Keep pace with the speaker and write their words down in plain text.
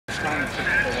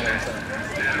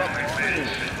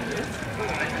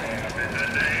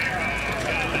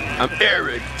I'm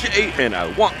Eric J, and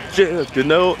I want you to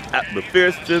know at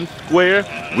McPherson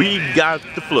Square, we got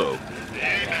the flow.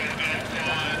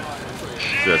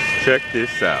 Just check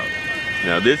this out.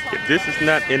 Now if this is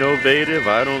not innovative,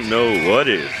 I don't know what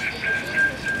is.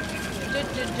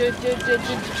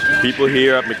 People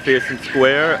here at McPherson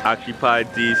Square, Occupy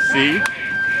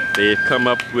DC, they've come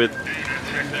up with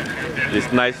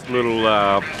this nice little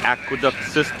aqueduct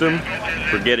system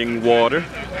for getting water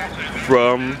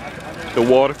from the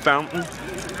water fountain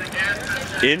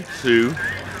into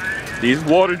these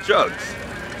water jugs.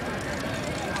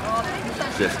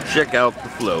 Just check out the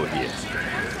flow here.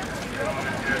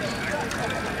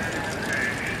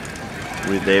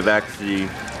 They've actually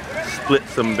split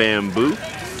some bamboo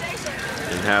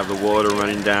and have the water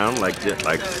running down like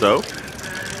so.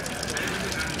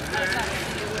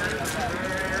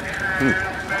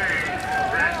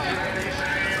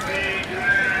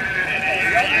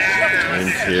 And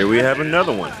here we have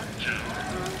another one.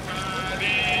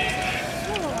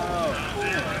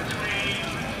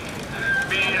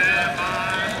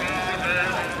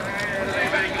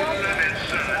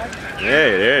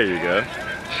 Hey, there you go.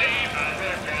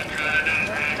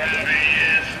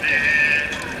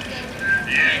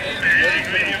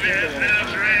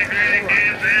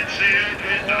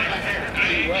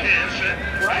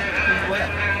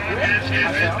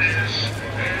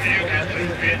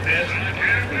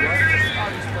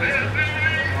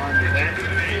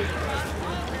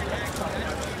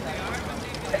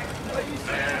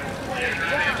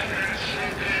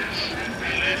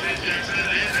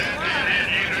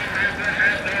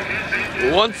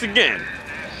 Once again,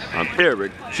 I'm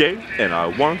Eric J, and I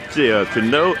want you to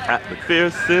know at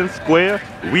McPherson Square,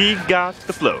 we got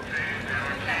the flow.